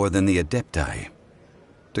no more than the Adepti,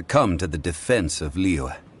 to come to the defense of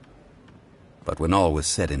Liyue. But when all was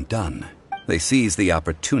said and done, they seized the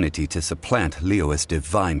opportunity to supplant Liyue as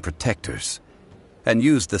divine protectors, and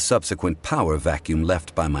used the subsequent power vacuum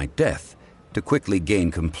left by my death to quickly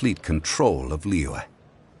gain complete control of Liyue.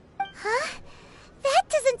 Huh? That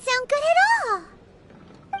doesn't sound good at all!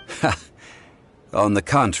 Ha! On the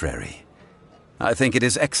contrary, I think it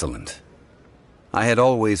is excellent. I had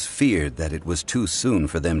always feared that it was too soon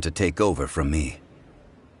for them to take over from me.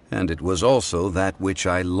 And it was also that which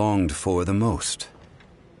I longed for the most.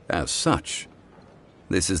 As such,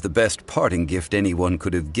 this is the best parting gift anyone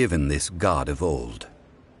could have given this god of old.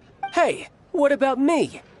 Hey, what about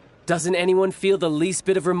me? Doesn't anyone feel the least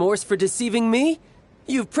bit of remorse for deceiving me?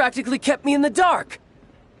 You've practically kept me in the dark!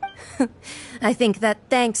 I think that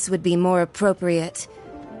thanks would be more appropriate.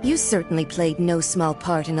 You certainly played no small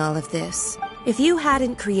part in all of this. If you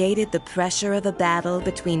hadn't created the pressure of a battle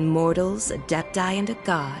between mortals, Adepti, and a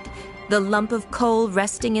god, the lump of coal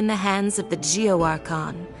resting in the hands of the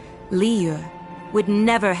Geo-Archon, Liyue would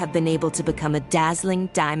never have been able to become a dazzling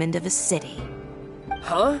diamond of a city.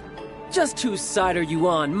 Huh? Just whose side are you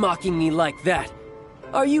on, mocking me like that?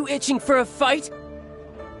 Are you itching for a fight?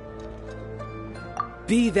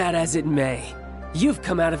 Be that as it may, you've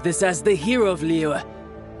come out of this as the hero of Liyue.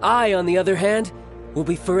 I, on the other hand, will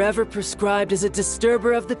be forever prescribed as a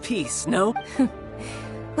disturber of the peace, no?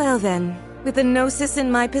 Well then, with the Gnosis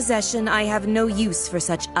in my possession, I have no use for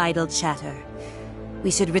such idle chatter.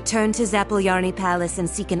 We should return to Zapoljarny Palace and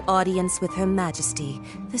seek an audience with Her Majesty,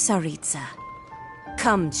 the Tsaritsa.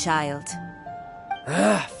 Come, child.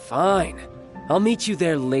 Fine. I'll meet you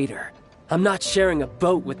there later. I'm not sharing a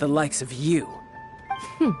boat with the likes of you.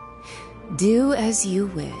 Do as you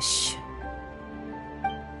wish.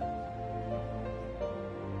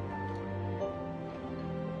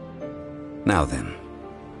 Now then,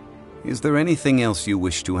 is there anything else you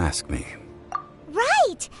wish to ask me?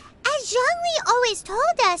 Right! As Zhongli always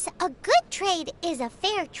told us, a good trade is a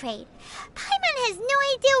fair trade. Paimon has no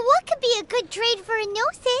idea what could be a good trade for a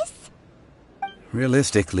Gnosis.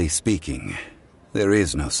 Realistically speaking, there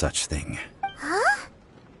is no such thing. Huh?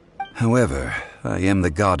 However, I am the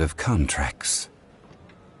god of contracts.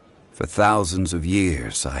 For thousands of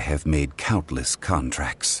years, I have made countless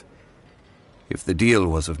contracts. If the deal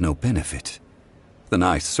was of no benefit, then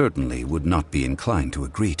I certainly would not be inclined to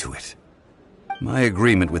agree to it. My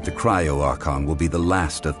agreement with the Cryo-Archon will be the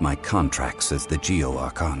last of my contracts as the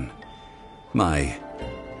Geo-Archon. My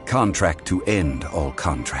contract to end all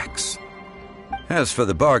contracts. As for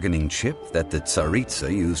the bargaining chip that the Tsaritsa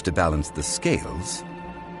used to balance the scales,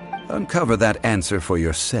 uncover that answer for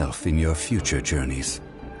yourself in your future journeys.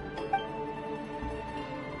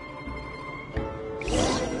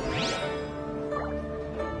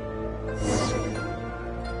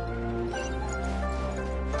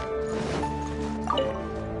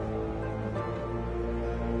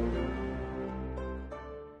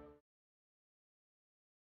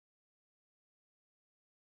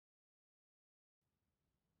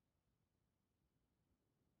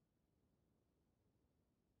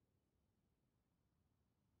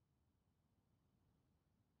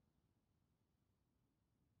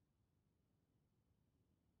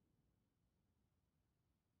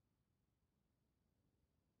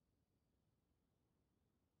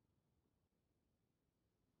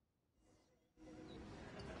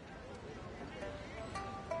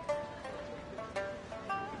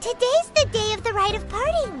 Today's the day of the rite of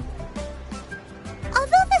parting.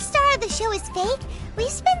 Although the star of the show is fake, we've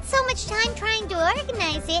spent so much time trying to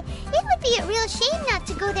organize it, it would be a real shame not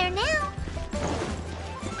to go there now.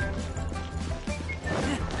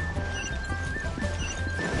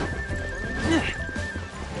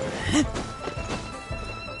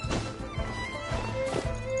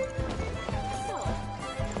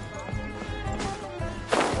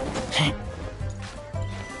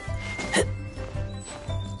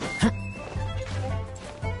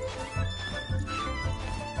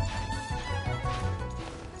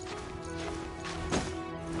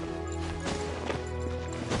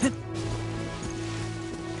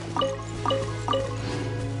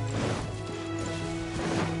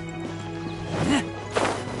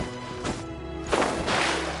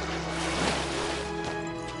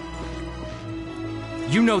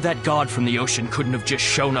 You know that god from the ocean couldn't have just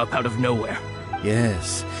shown up out of nowhere.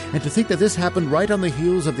 Yes, and to think that this happened right on the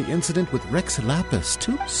heels of the incident with Rex Lapis,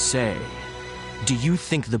 too. Say, do you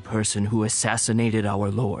think the person who assassinated our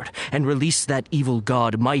lord and released that evil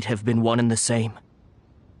god might have been one and the same?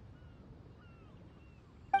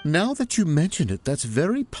 Now that you mention it, that's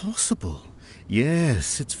very possible.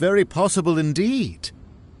 Yes, it's very possible indeed.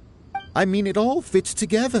 I mean, it all fits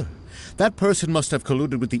together. That person must have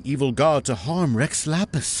colluded with the evil god to harm Rex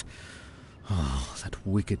Lapis. Oh, that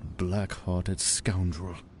wicked, black-hearted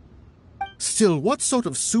scoundrel. Still, what sort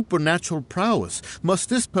of supernatural prowess must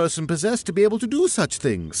this person possess to be able to do such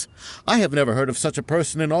things? I have never heard of such a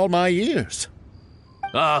person in all my years.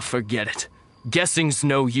 Ah, forget it. Guessing's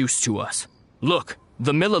no use to us. Look,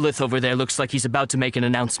 the Millilith over there looks like he's about to make an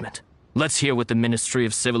announcement. Let's hear what the Ministry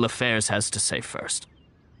of Civil Affairs has to say first.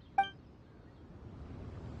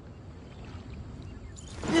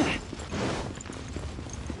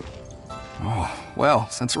 Oh, well,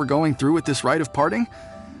 since we're going through with this rite of parting,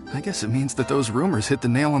 I guess it means that those rumors hit the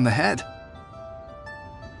nail on the head.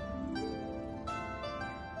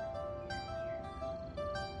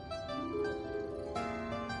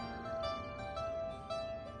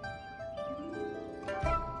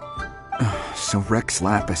 So Rex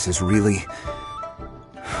Lapis is really...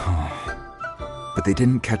 But they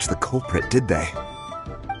didn't catch the culprit, did they?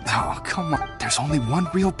 Oh, come on. There's only one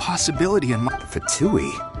real possibility in my... The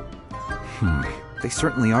Fatui? They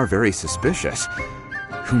certainly are very suspicious.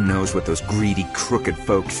 Who knows what those greedy, crooked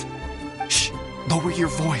folks... Shh! Lower your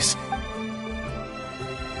voice.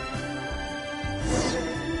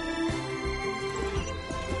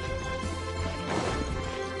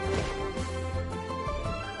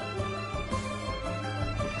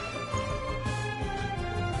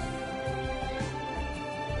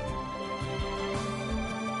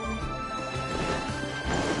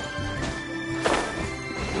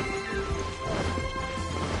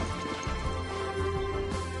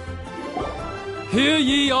 Hear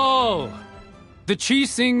ye all! The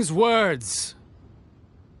Qixing's words.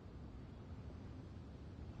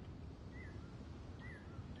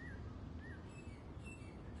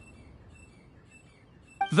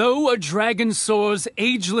 Though a dragon soars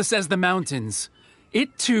ageless as the mountains,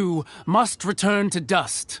 it too must return to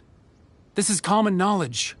dust. This is common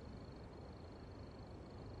knowledge.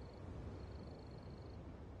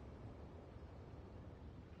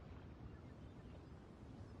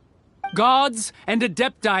 Gods and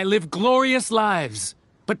Adepti live glorious lives,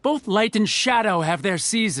 but both light and shadow have their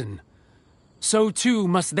season. So too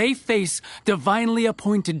must they face divinely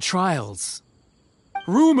appointed trials.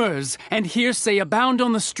 Rumors and hearsay abound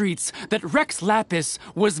on the streets that Rex Lapis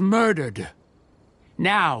was murdered.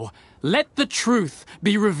 Now, let the truth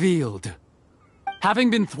be revealed. Having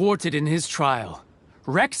been thwarted in his trial,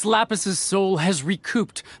 Rex Lapis's soul has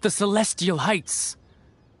recouped the celestial heights.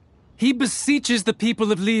 He beseeches the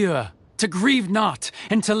people of Liyue to grieve not,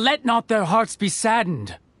 and to let not their hearts be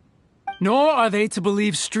saddened. Nor are they to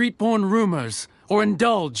believe street-born rumors, or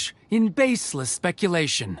indulge in baseless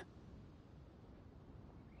speculation.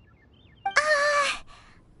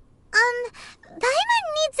 Paimon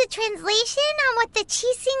needs a translation on what the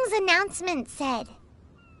Qixing's announcement said.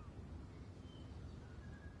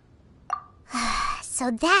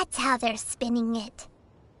 So that's how they're spinning it.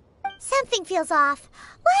 Something feels off.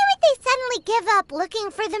 Why would they suddenly give up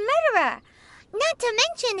looking for the murderer? Not to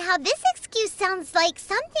mention how this excuse sounds like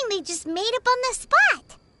something they just made up on the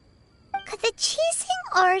spot. Could the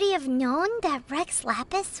Qixing already have known that Rex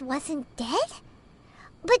Lapis wasn't dead?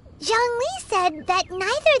 But Zhongli said that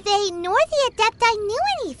neither they nor the Adepti knew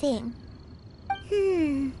anything.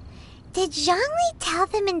 Did Zhongli tell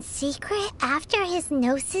them in secret after his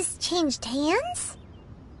gnosis changed hands?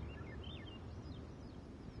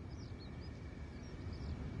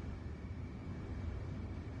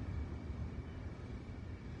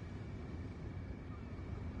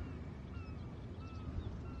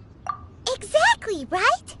 Exactly,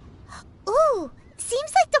 right? Ooh,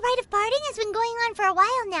 seems like the rite of parting has been going on for a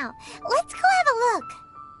while now. Let's go have a look.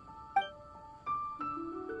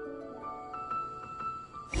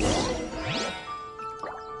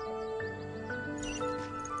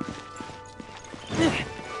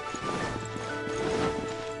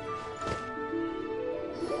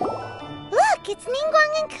 Look, it's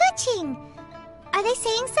Ningguang and Keqing. Are they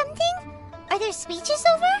saying something? Are there speeches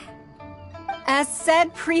over? As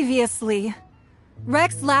said previously,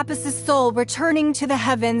 Rex Lapis's soul returning to the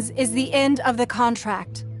heavens is the end of the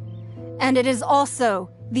contract. And it is also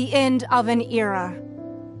the end of an era.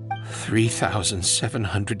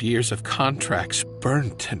 3,700 years of contracts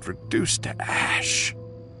burnt and reduced to ash.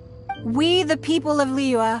 We, the people of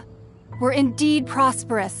Liyue, were indeed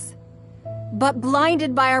prosperous. But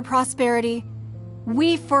blinded by our prosperity,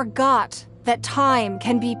 we forgot that time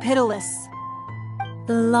can be pitiless.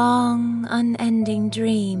 The long, unending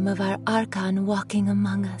dream of our Archon walking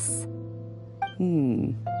among us.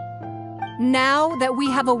 Now that we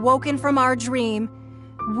have awoken from our dream,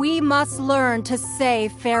 we must learn to say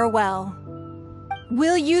farewell.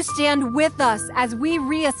 Will you stand with us as we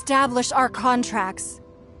re-establish our contracts?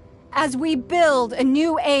 As we build a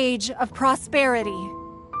new age of prosperity?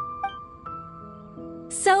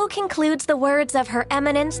 So concludes the words of Her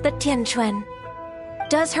Eminence the Tianquan.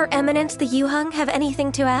 Does Her Eminence the Yuheng have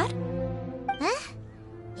anything to add? Huh?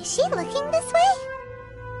 Is she looking this way?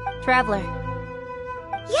 Traveler.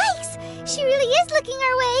 Yikes! She really is looking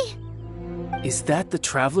our way! Is that the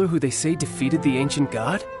traveler who they say defeated the ancient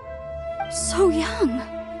god? So young.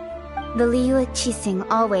 The Liyue Qixing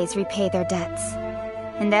always repay their debts.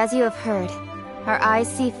 And as you have heard, our eyes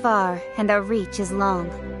see far and our reach is long.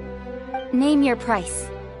 Name your price.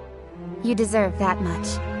 You deserve that much.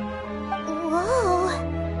 Whoa!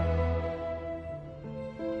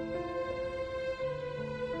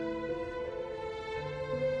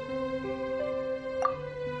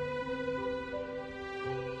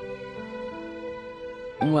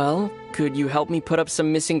 Well, could you help me put up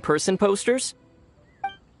some missing person posters?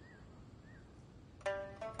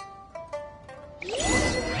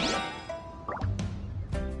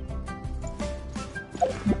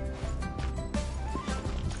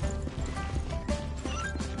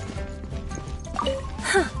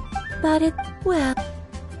 But it, well...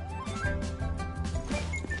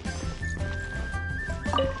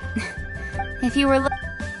 If you were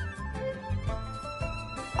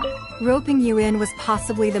Roping you in was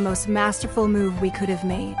possibly the most masterful move we could have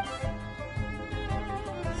made.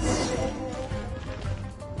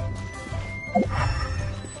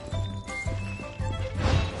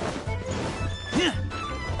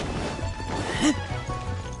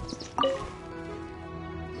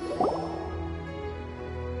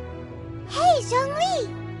 Hey,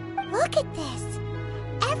 Zhongli! Look at this!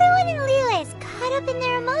 Everyone in Liyue is caught up in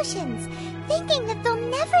their emotions, thinking that they'll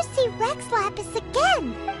never see Rex Lapis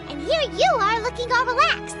again. And here you are looking all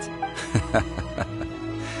relaxed.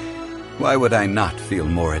 Why would I not feel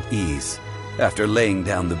more at ease after laying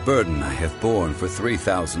down the burden I have borne for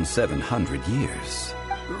 3,700 years?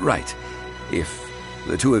 Right. If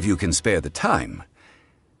the two of you can spare the time,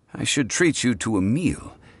 I should treat you to a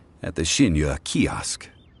meal at the Xinyue kiosk.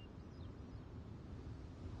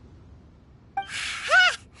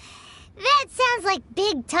 Ha! That sounds like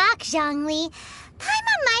big talk, Zhongli.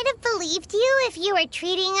 Paimon might have believed you if you were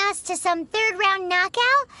treating us to some third-round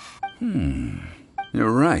knockout.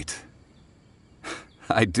 You're right.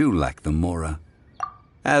 I do like the Mora.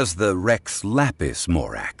 As the Rex Lapis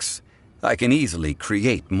Morax, I can easily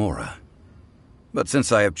create Mora. But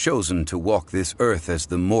since I have chosen to walk this earth as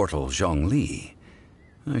the mortal Zhongli,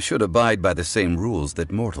 I should abide by the same rules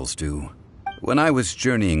that mortals do. When I was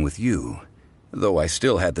journeying with you, though I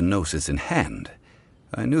still had the Gnosis in hand,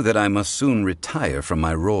 I knew that I must soon retire from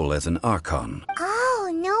my role as an Archon.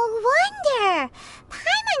 Oh, no wonder!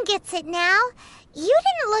 Paimon gets it now. You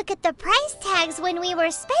didn't look at the price tags when we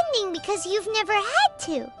were spending because you've never had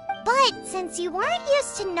to. But since you weren't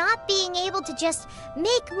used to not being able to just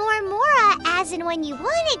make more Mora as and when you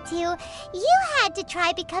wanted to, you had to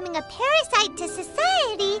try becoming a parasite to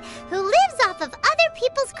society who lives off of other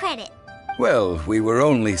people's credit. Well, we were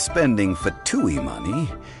only spending Fatui money.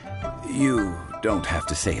 You don't have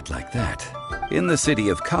to say it like that. In the City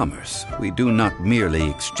of Commerce, we do not merely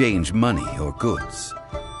exchange money or goods.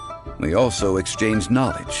 We also exchange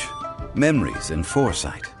knowledge, memories, and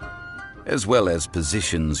foresight, as well as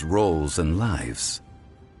positions, roles, and lives.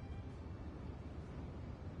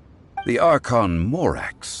 The Archon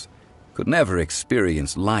Morax could never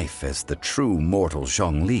experience life as the true mortal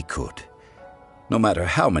Zhongli could, no matter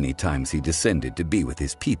how many times he descended to be with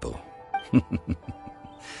his people.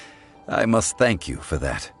 I must thank you for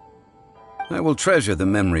that. I will treasure the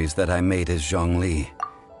memories that I made as Zhongli.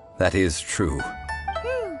 That is true.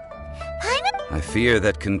 I fear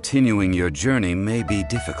that continuing your journey may be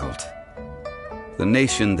difficult. The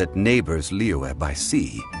nation that neighbors Liyue by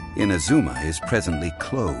sea, Inazuma, is presently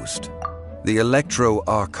closed. The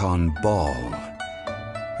Electro-Archon Ball.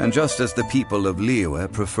 And just as the people of Liyue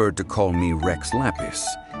preferred to call me Rex Lapis,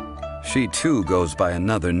 she too goes by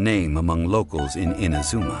another name among locals in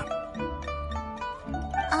Inazuma.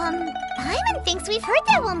 Paimon thinks we've heard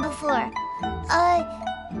that one before.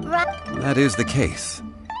 That is the case.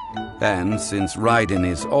 And since Raiden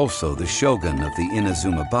is also the shogun of the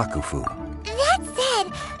Inazuma Bakufu. That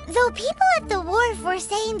said, the So people at the wharf were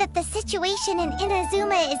saying that the situation in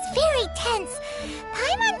Inazuma is very tense.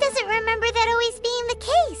 Paimon doesn't remember that always being the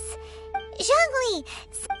case. Zhongli...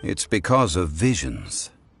 It's because of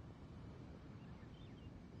visions.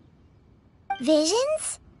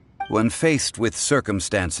 Visions? When faced with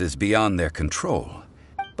circumstances beyond their control.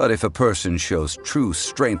 But if a person shows true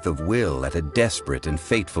strength of will at a desperate and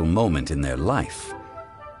fateful moment in their life,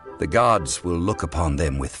 the gods will look upon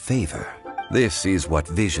them with favor. This is what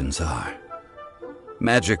visions are.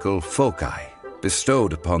 Magical foci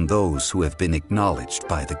bestowed upon those who have been acknowledged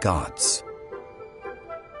by the gods.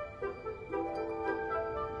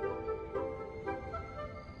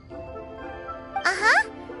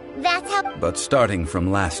 That's how... But starting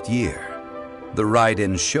from last year, the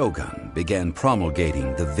Raiden Shogun began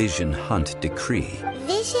promulgating the Vision Hunt Decree.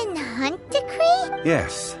 Vision Hunt Decree?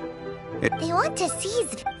 Yes. They want to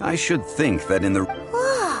seize... I should think that in the...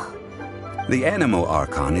 Whoa! The Anemo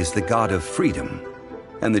Archon is the god of freedom,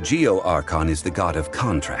 and the Geo Archon is the god of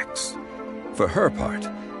contracts. For her part,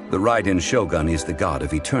 the Raiden Shogun is the god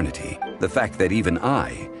of eternity. The fact that even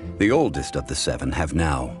I, the oldest of the seven, have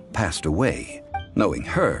now passed away. Knowing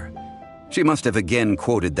her, she must have again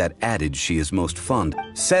quoted that adage she is most fond.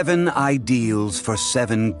 7 ideals for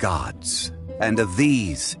 7 gods, and of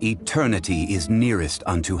these, eternity is nearest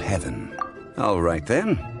unto heaven. All right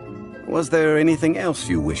then. Was there anything else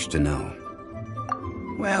you wish to know?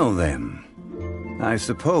 Well then, I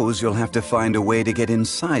suppose you'll have to find a way to get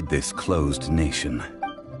inside this closed nation.